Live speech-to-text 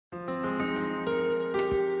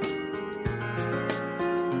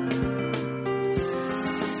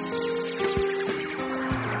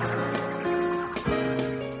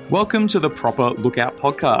Welcome to the Proper Lookout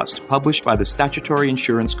podcast, published by the Statutory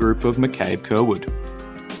Insurance Group of McCabe Curwood.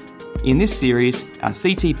 In this series, our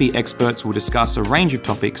CTP experts will discuss a range of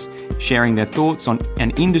topics, sharing their thoughts on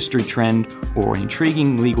an industry trend or an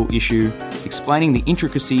intriguing legal issue, explaining the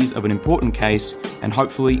intricacies of an important case, and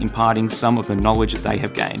hopefully imparting some of the knowledge that they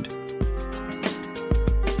have gained.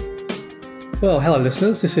 Well, hello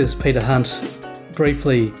listeners, this is Peter Hunt,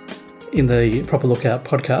 briefly in the Proper Lookout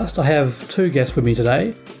podcast. I have two guests with me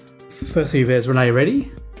today. Firstly, there's Renee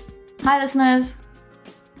Reddy. Hi listeners.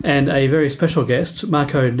 And a very special guest,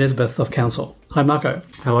 Marco Nesbitt of Counsel. Hi Marco.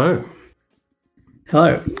 Hello.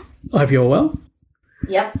 Hello. I hope you're well.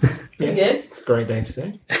 Yep, pretty good. It's a great day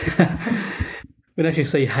today. We can actually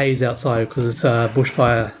see haze outside because it's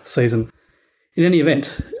bushfire season. In any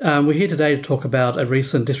event, we're here today to talk about a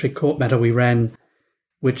recent district court matter we ran,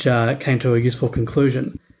 which came to a useful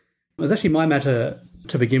conclusion. It was actually my matter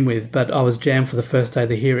to begin with, but I was jammed for the first day of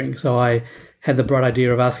the hearing, so I had the bright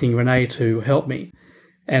idea of asking Renee to help me.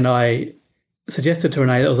 And I suggested to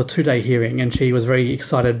Renee that it was a 2-day hearing, and she was very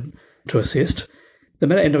excited to assist. The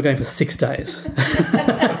matter ended up going for 6 days.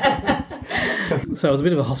 So it was a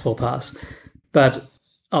bit of a hospital pass. But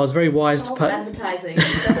I was very wise to... advertising,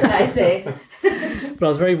 that's what I say. But I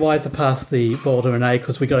was very wise to pass the ball to Renee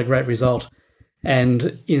because we got a great result.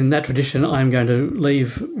 And in that tradition, I'm going to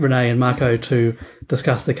leave Renee and Marco to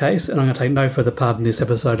discuss the case, and I'm going to take no further part in this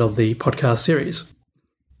episode of the podcast series.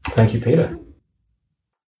 Thank you, Peter.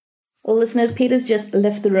 Well, listeners, Peter's just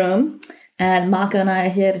left the room, and Marco and I are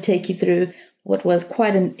here to take you through what was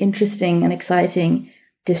quite an interesting and exciting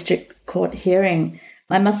district court hearing.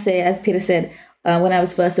 I must say, as Peter said, when I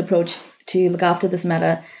was first approached to look after this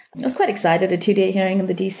matter, I was quite excited. A 2-day hearing in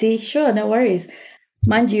the DC, sure, no worries.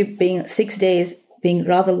 Mind you, being 6 days, being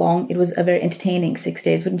rather long, it was a very entertaining 6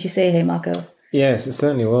 days, wouldn't you say, hey, Marco? Yes, it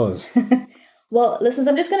certainly was. Well, listeners,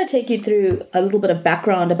 I'm just going to take you through a little bit of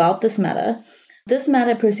background about this matter. This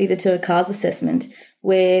matter proceeded to a CARS assessment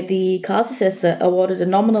where the CARS assessor awarded a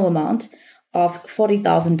nominal amount of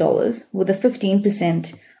 $40,000 with a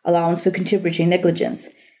 15% allowance for contributory negligence.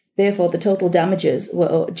 Therefore, the total damages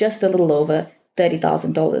were just a little over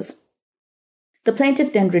 $30,000. The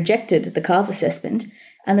plaintiff then rejected the CARS assessment,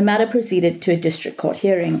 and the matter proceeded to a district court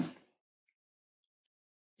hearing.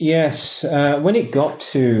 Yes, when it got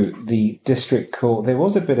to the district court, there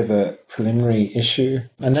was a bit of a preliminary issue,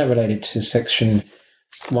 and that related to Section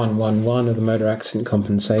 111 of the Motor Accident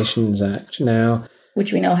Compensations Act. Now,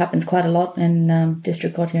 which we know happens quite a lot in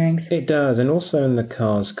district court hearings. It does, and also in the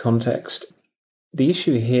CARS context. The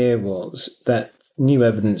issue here was that new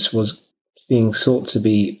evidence was being sought to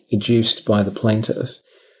be adduced by the plaintiff,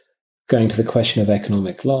 going to the question of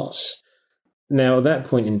economic loss. Now, at that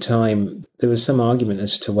point in time, there was some argument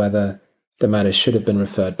as to whether the matter should have been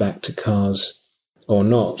referred back to CARS or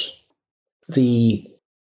not. The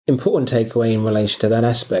important takeaway in relation to that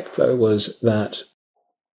aspect, though, was that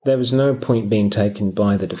there was no point being taken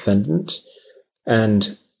by the defendant,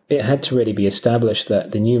 and it had to really be established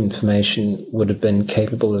that the new information would have been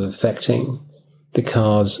capable of affecting the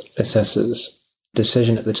CARS assessor's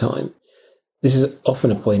decision at the time. This is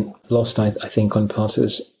often a point lost, I think, on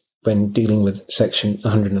parties when dealing with Section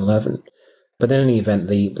 111. But in any event,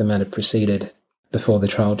 the matter proceeded before the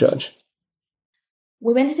trial judge.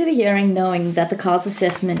 We went into the hearing knowing that the CARS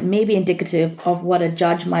assessment may be indicative of what a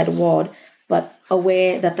judge might award, but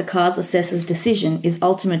aware that the CARS assessor's decision is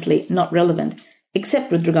ultimately not relevant,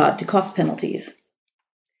 except with regard to cost penalties.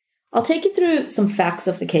 I'll take you through some facts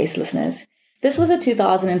of the case, listeners. This was a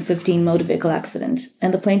 2015 motor vehicle accident,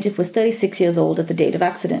 and the plaintiff was 36 years old at the date of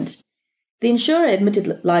accident. The insurer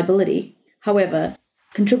admitted liability. However,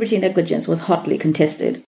 contributory negligence was hotly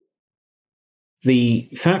contested.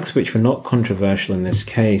 The facts which were not controversial in this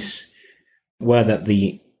case were that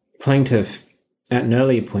the plaintiff, at an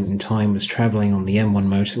earlier point in time, was travelling on the M1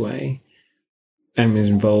 motorway and was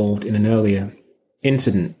involved in an earlier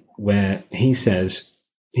incident where he says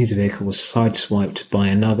his vehicle was sideswiped by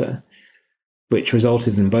another, which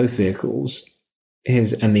resulted in both vehicles,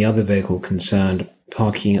 his and the other vehicle concerned,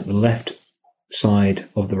 parking at the left side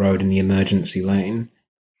of the road in the emergency lane.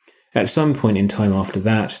 At some point in time after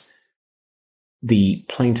that, the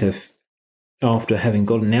plaintiff, after having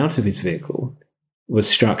gotten out of his vehicle, was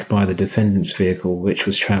struck by the defendant's vehicle, which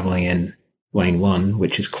was travelling in lane 1,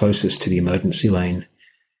 which is closest to the emergency lane,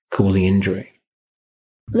 causing injury.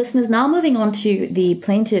 Listeners, now moving on to the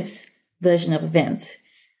plaintiff's version of events.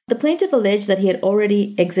 The plaintiff alleged that he had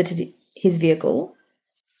already exited his vehicle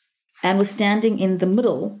and was standing in the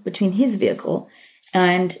middle between his vehicle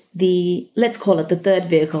and let's call it the third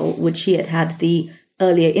vehicle, which he had had the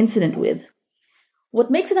earlier incident with. What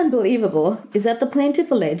makes it unbelievable is that the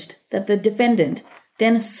plaintiff alleged that the defendant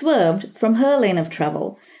then swerved from her lane of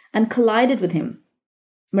travel and collided with him,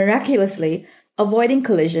 miraculously avoiding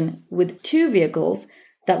collision with two vehicles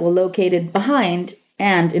that were located behind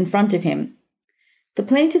and in front of him. The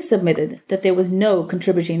plaintiff submitted that there was no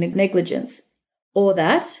contributory negligence, or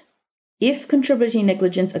that, if contributory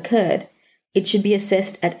negligence occurred, it should be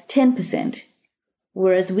assessed at 10%,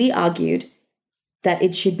 whereas we argued that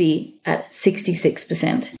it should be at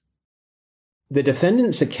 66%. The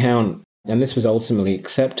defendant's account, and this was ultimately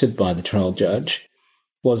accepted by the trial judge,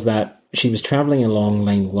 was that she was travelling along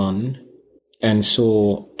lane 1 and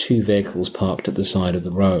saw two vehicles parked at the side of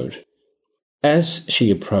the road. As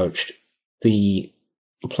she approached, the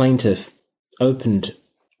plaintiff opened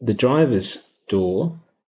the driver's door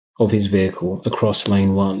of his vehicle across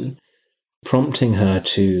lane 1, prompting her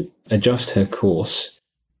to adjust her course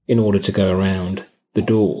in order to go around the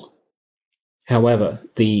door. However,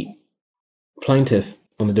 the plaintiff,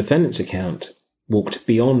 on the defendant's account, walked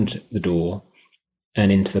beyond the door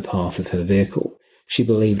and into the path of her vehicle. She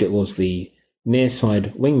believed it was the near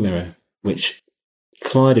side wing mirror which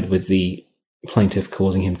collided with the plaintiff,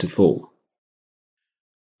 causing him to fall.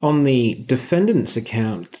 On the defendant's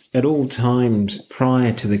account, at all times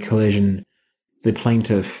prior to the collision, the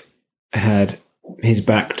plaintiff had his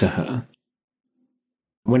back to her.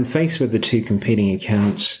 When faced with the two competing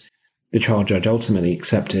accounts, the trial judge ultimately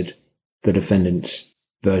accepted the defendant's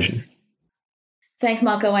version. Thanks,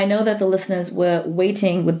 Marco. I know that the listeners were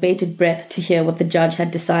waiting with bated breath to hear what the judge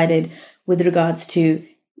had decided with regards to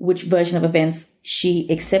which version of events she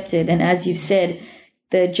accepted. And as you've said,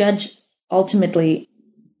 the judge ultimately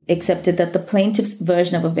accepted that the plaintiff's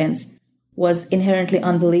version of events was inherently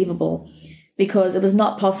unbelievable because it was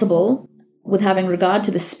not possible, with having regard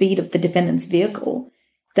to the speed of the defendant's vehicle,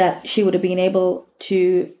 that she would have been able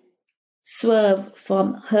to swerve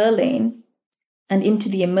from her lane and into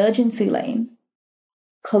the emergency lane,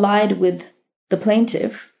 collide with the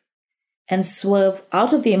plaintiff, and swerve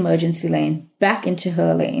out of the emergency lane back into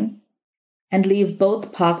her lane and leave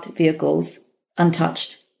both parked vehicles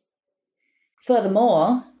untouched.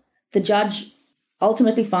 Furthermore, the judge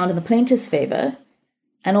ultimately found in the plaintiff's favor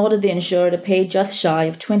and ordered the insurer to pay just shy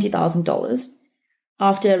of $20,000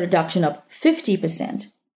 after a reduction of 50%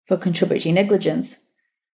 for contributory negligence.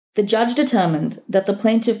 The judge determined that the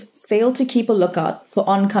plaintiff failed to keep a lookout for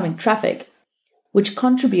oncoming traffic, which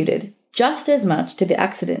contributed just as much to the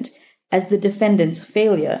accident as the defendant's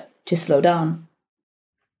failure to slow down.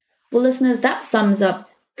 Well, listeners, that sums up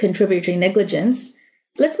contributory negligence.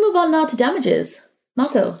 Let's move on now to damages.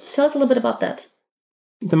 Marco, tell us a little bit about that.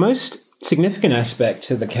 The most significant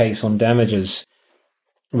aspect of the case on damages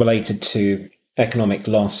related to economic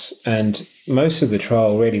loss, and most of the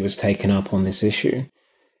trial really was taken up on this issue.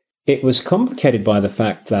 It was complicated by the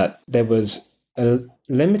fact that there was a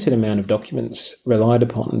limited amount of documents relied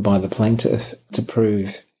upon by the plaintiff to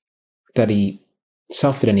prove that he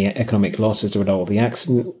suffered any economic loss as a result of the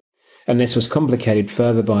accident. And this was complicated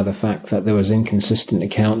further by the fact that there was inconsistent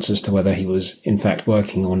accounts as to whether he was in fact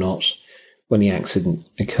working or not when the accident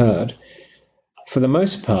occurred. For the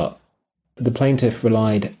most part, the plaintiff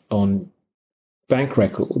relied on bank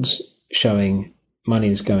records showing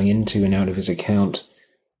monies going into and out of his account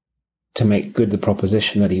to make good the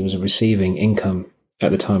proposition that he was receiving income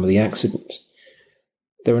at the time of the accident.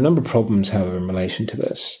 There were a number of problems, however, in relation to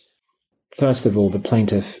this. First of all, the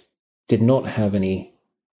plaintiff did not have any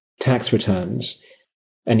tax returns,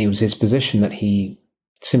 and it was his position that he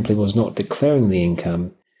simply was not declaring the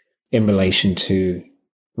income in relation to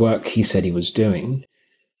work he said he was doing.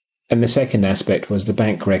 And the second aspect was the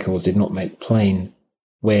bank records did not make plain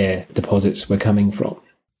where deposits were coming from.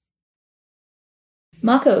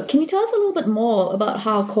 Marco, can you tell us a little bit more about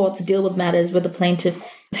how courts deal with matters where the plaintiff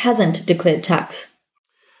hasn't declared tax?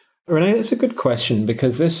 Renee, that's a good question,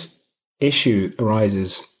 because this issue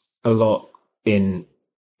arises a lot in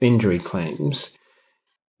injury claims.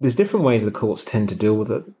 There's different ways the courts tend to deal with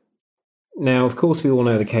it. Now, of course, we all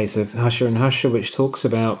know the case of Husher and Husher, which talks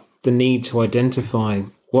about the need to identify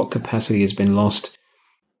what capacity has been lost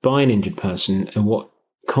by an injured person and what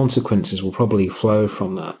consequences will probably flow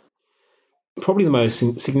from that. Probably the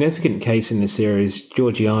most significant case in this series,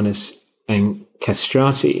 Georgianis and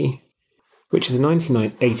Castrati, which is a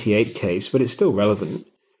 1988 case, but it's still relevant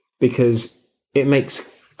because it makes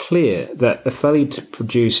clear that a failure to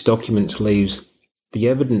produce documents leaves the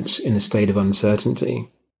evidence in a state of uncertainty.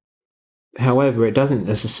 However, it doesn't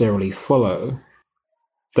necessarily follow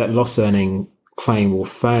that loss-earning claim will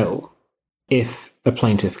fail if a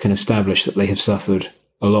plaintiff can establish that they have suffered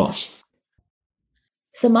a loss.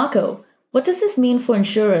 So, Marco, What does this mean for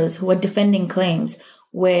insurers who are defending claims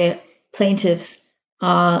where plaintiffs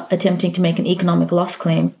are attempting to make an economic loss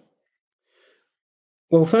claim?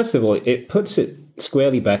 Well, first of all, it puts it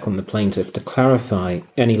squarely back on the plaintiff to clarify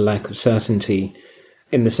any lack of certainty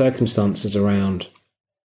in the circumstances around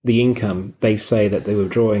the income they say that they were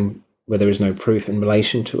drawing where there is no proof in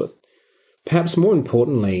relation to it. Perhaps more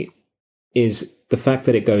importantly is the fact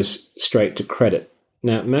that it goes straight to credit.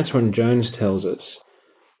 Now, Matter and Jones tells us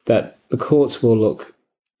that the courts will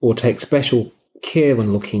take special care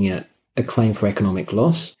when looking at a claim for economic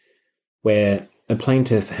loss, where a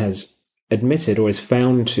plaintiff has admitted or is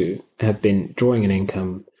found to have been drawing an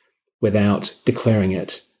income without declaring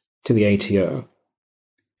it to the ATO.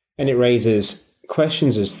 And it raises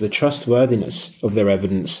questions as to the trustworthiness of their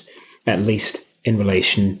evidence, at least in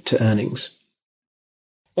relation to earnings.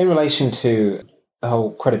 In relation to the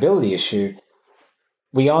whole credibility issue,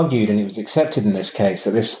 we argued, and it was accepted in this case,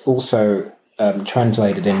 that this also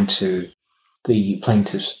translated into the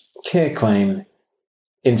plaintiff's care claim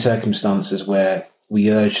in circumstances where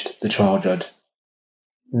we urged the trial judge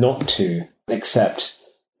not to accept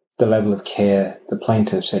the level of care the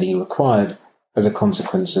plaintiff said he required as a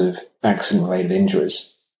consequence of accident-related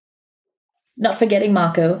injuries. Not forgetting,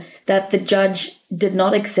 Marco, that the judge did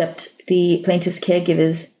not accept the plaintiff's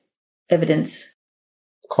caregiver's evidence.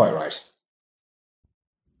 Quite right.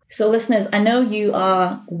 So listeners, I know you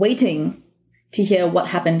are waiting to hear what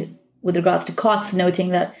happened with regards to costs, noting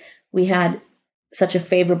that we had such a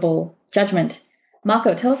favourable judgment.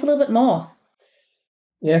 Marco, tell us a little bit more.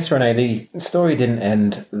 Yes, Renee, the story didn't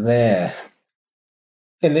end there.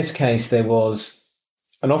 In this case, there was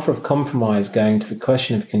an offer of compromise going to the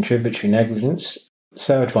question of contributory negligence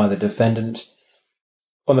served by the defendant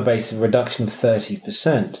on the basis of a reduction of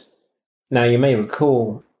 30%. Now, you may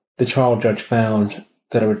recall the trial judge found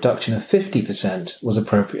that a reduction of 50% was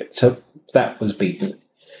appropriate, so that was beaten.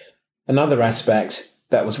 Another aspect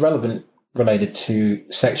that was relevant related to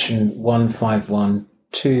Section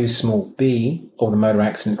 1512 small b of the Motor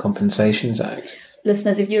Accident Compensations Act.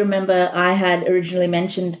 Listeners, if you remember, I had originally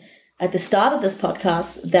mentioned at the start of this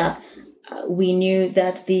podcast that we knew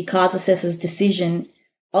that the CARS assessor's decision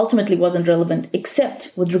ultimately wasn't relevant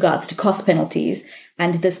except with regards to cost penalties,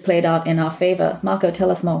 and this played out in our favour. Marco,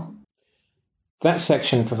 tell us more. That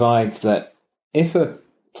section provides that if a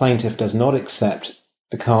plaintiff does not accept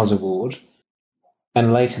a CARS award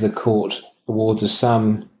and later the court awards a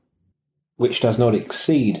sum which does not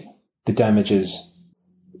exceed the damages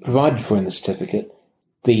provided for in the certificate,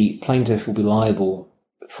 the plaintiff will be liable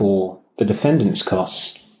for the defendant's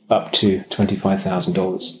costs up to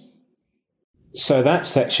 $25,000. So that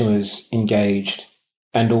section was engaged,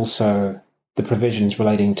 and also the provisions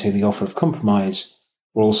relating to the offer of compromise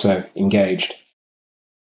were also engaged.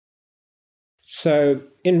 So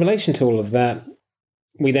in relation to all of that,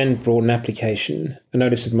 we then brought an application, a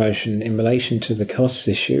notice of motion in relation to the costs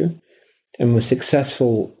issue, and were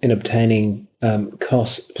successful in obtaining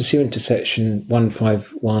costs pursuant to Section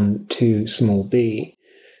 1512 small b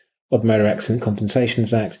of the Motor Accident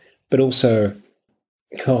Compensations Act, but also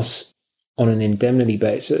costs on an indemnity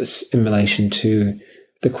basis in relation to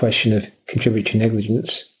the question of contributory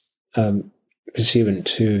negligence pursuant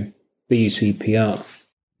to the UCPR.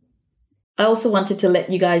 I also wanted to let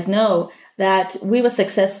you guys know that we were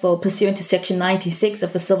successful pursuant to Section 96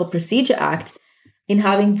 of the Civil Procedure Act in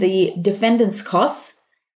having the defendant's costs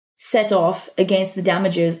set off against the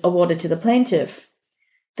damages awarded to the plaintiff.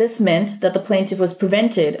 This meant that the plaintiff was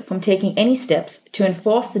prevented from taking any steps to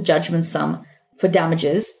enforce the judgment sum for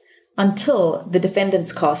damages until the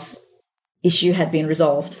defendant's costs issue had been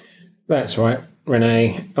resolved. That's right,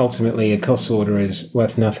 Renee. Ultimately, a costs order is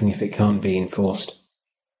worth nothing if it can't be enforced.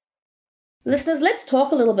 Listeners, let's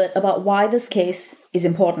talk a little bit about why this case is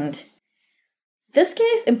important. This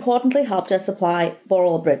case importantly helped us apply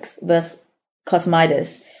Boral-Briggs versus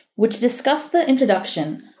Cosmides, which discussed the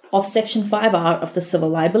introduction of Section 5R of the Civil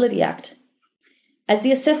Liability Act. As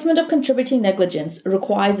the assessment of contributing negligence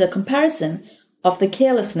requires a comparison of the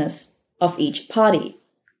carelessness of each party,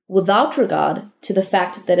 without regard to the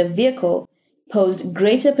fact that a vehicle posed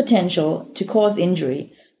greater potential to cause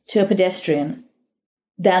injury to a pedestrian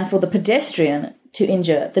than for the pedestrian to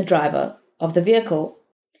injure the driver of the vehicle.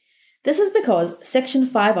 This is because Section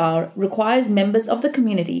 5R requires members of the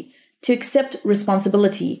community to accept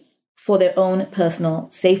responsibility for their own personal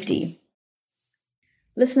safety.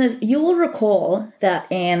 Listeners, you will recall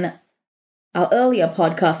that in our earlier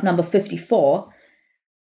podcast, number 54,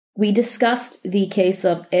 we discussed the case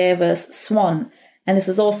of Air vs. Swan, and this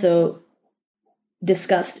is also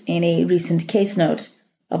discussed in a recent case note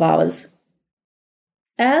of ours.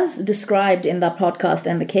 As described in that podcast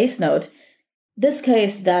and the case note, this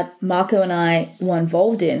case that Marco and I were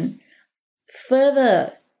involved in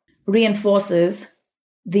further reinforces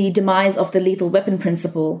the demise of the lethal weapon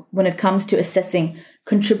principle when it comes to assessing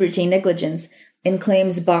contributory negligence in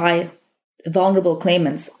claims by vulnerable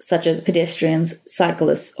claimants such as pedestrians,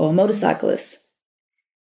 cyclists, or motorcyclists.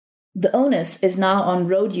 The onus is now on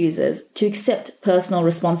road users to accept personal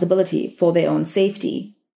responsibility for their own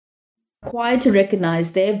safety, required to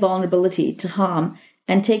recognize their vulnerability to harm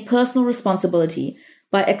and take personal responsibility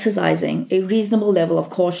by exercising a reasonable level of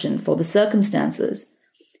caution for the circumstances.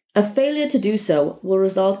 A failure to do so will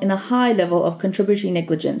result in a high level of contributory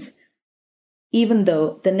negligence, even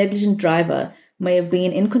though the negligent driver may have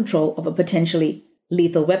been in control of a potentially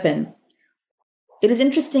lethal weapon. It is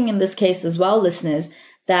interesting in this case as well, listeners,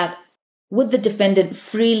 that with the defendant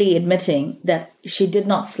freely admitting that she did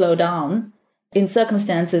not slow down in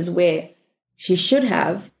circumstances where she should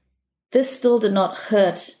have, this still did not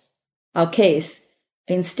hurt our case.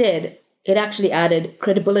 Instead, it actually added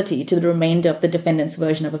credibility to the remainder of the defendant's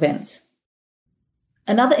version of events.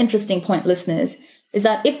 Another interesting point, listeners, is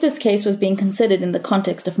that if this case was being considered in the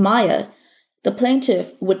context of Meyer, the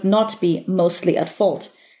plaintiff would not be mostly at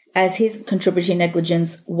fault, as his contributory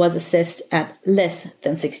negligence was assessed at less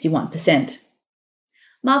than 61%.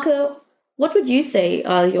 Marco, what would you say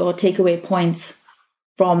are your takeaway points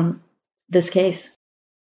from this case?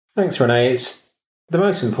 Thanks, Renee. The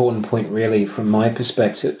most important point, really, from my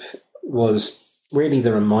perspective, was really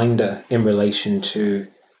the reminder in relation to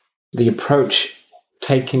the approach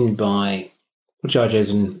taken by judges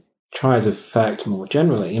and triers of fact more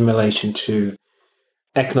generally in relation to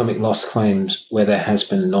economic loss claims where there has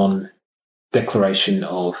been non-declaration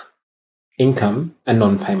of income and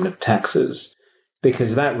non-payment of taxes,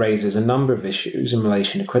 because that raises a number of issues in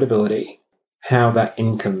relation to credibility, how that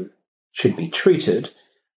income should be treated,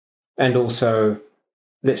 and also,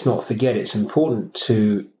 let's not forget, it's important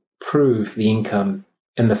to prove the income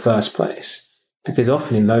in the first place, because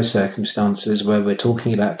often in those circumstances where we're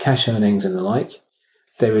talking about cash earnings and the like,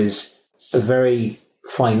 there is a very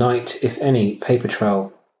finite, if any, paper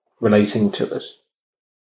trail relating to it.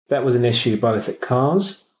 That was an issue both at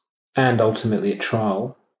CARS and ultimately at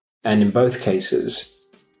trial, and in both cases,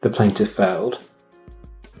 the plaintiff failed.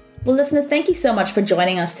 Well, listeners, thank you so much for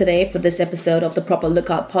joining us today for this episode of the Proper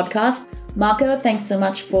Lookout podcast. Marco, thanks so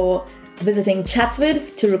much for visiting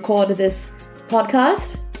Chatswood to record this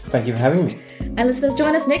podcast. Thank you for having me. And listeners,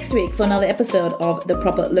 join us next week for another episode of the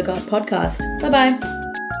Proper Lookout podcast. Bye-bye.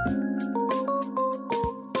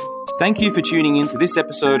 Thank you for tuning in to this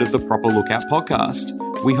episode of the Proper Lookout podcast.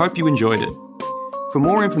 We hope you enjoyed it. For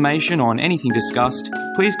more information on anything discussed,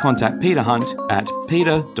 please contact Peter Hunt at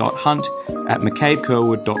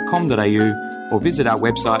peter.hunt@mccabecurwood.com.au or visit our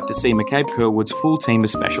website to see McCabe Curwood's full team of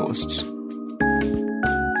specialists.